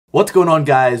What's going on,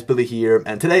 guys? Billy here,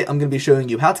 and today I'm going to be showing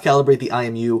you how to calibrate the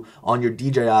IMU on your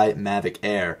DJI Mavic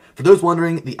Air. For those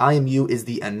wondering, the IMU is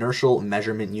the inertial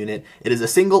measurement unit. It is a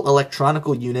single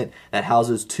electronical unit that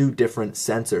houses two different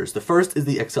sensors. The first is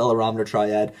the accelerometer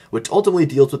triad, which ultimately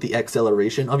deals with the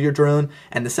acceleration of your drone,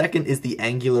 and the second is the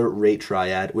angular rate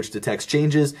triad, which detects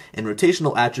changes in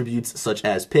rotational attributes such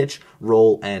as pitch,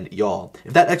 roll, and yaw.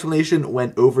 If that explanation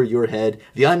went over your head,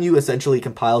 the IMU essentially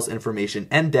compiles information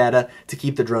and data to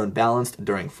keep the drone balanced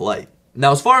during flight.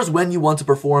 Now, as far as when you want to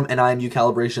perform an IMU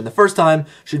calibration, the first time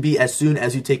should be as soon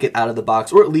as you take it out of the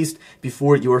box, or at least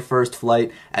before your first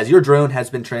flight, as your drone has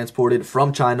been transported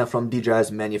from China, from DJI's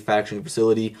manufacturing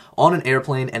facility, on an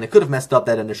airplane, and it could have messed up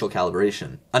that initial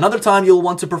calibration. Another time you'll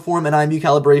want to perform an IMU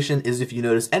calibration is if you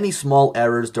notice any small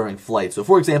errors during flight. So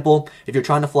for example, if you're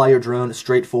trying to fly your drone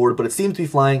straight forward, but it seems to be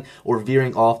flying or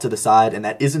veering off to the side, and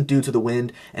that isn't due to the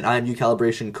wind, an IMU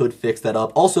calibration could fix that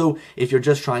up. Also, if you're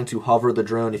just trying to hover the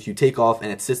drone, if you take off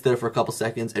and it sits there for a couple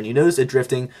seconds and you notice it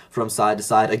drifting from side to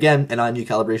side, again, an IMU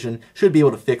calibration should be able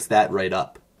to fix that right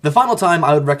up. The final time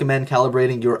I would recommend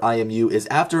calibrating your IMU is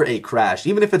after a crash.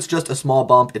 Even if it's just a small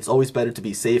bump, it's always better to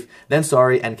be safe than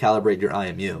sorry and calibrate your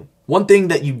IMU. One thing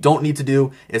that you don't need to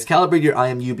do is calibrate your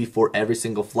IMU before every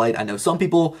single flight. I know some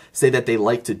people say that they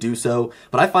like to do so,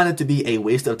 but I find it to be a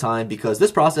waste of time because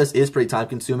this process is pretty time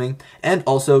consuming, and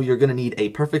also you're going to need a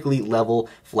perfectly level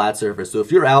flat surface. So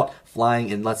if you're out flying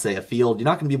in, let's say, a field, you're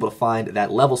not going to be able to find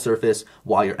that level surface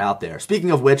while you're out there.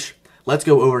 Speaking of which, let's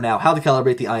go over now how to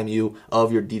calibrate the IMU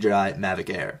of your DJI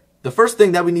Mavic Air. The first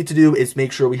thing that we need to do is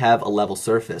make sure we have a level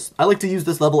surface. I like to use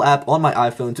this level app on my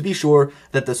iPhone to be sure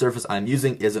that the surface I'm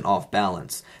using isn't off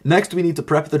balance. Next, we need to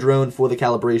prep the drone for the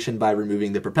calibration by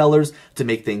removing the propellers to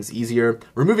make things easier,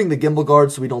 removing the gimbal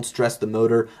guard so we don't stress the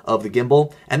motor of the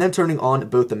gimbal, and then turning on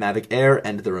both the Mavic Air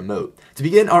and the remote. To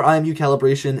begin our IMU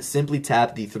calibration, simply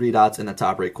tap the three dots in the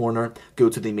top right corner, go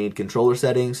to the main controller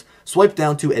settings, swipe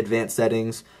down to advanced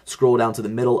settings, scroll down to the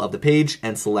middle of the page,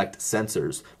 and select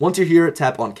sensors. Once you're here,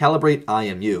 tap on Calibrate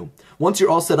IMU. Once you're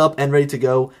all set up and ready to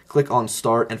go, click on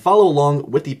Start and follow along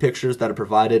with the pictures that are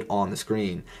provided on the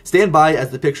screen. Stand by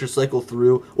as the pictures cycle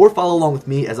through, or follow along with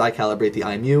me as I calibrate the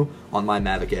IMU on my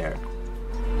Mavic Air.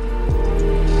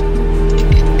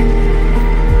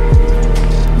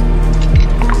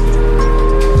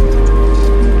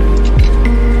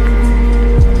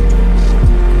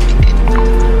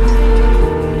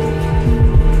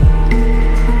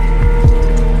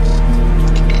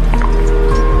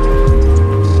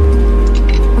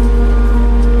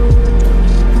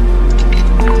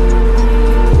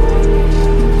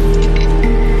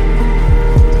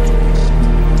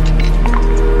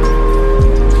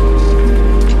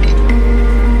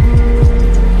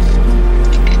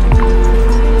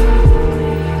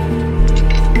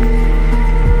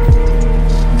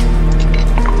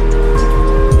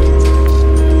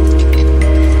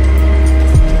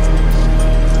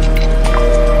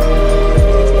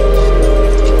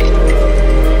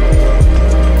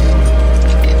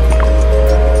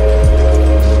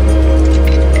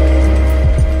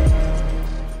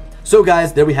 So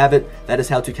guys, there we have it. That is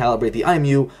how to calibrate the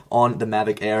IMU on the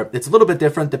Mavic Air. It's a little bit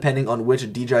different depending on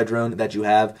which DJI drone that you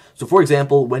have. So for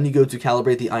example, when you go to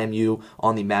calibrate the IMU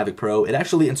on the Mavic Pro, it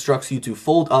actually instructs you to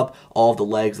fold up all of the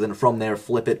legs, then from there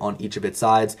flip it on each of its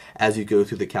sides as you go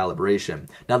through the calibration.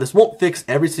 Now this won't fix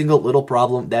every single little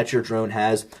problem that your drone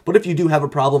has, but if you do have a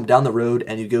problem down the road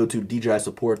and you go to DJI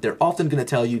support, they're often going to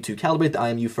tell you to calibrate the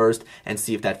IMU first and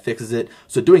see if that fixes it.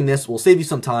 So doing this will save you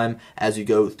some time as you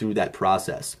go through that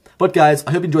process. But guys,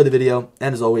 I hope you enjoyed the video,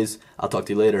 and as always, I'll talk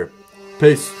to you later.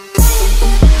 Peace.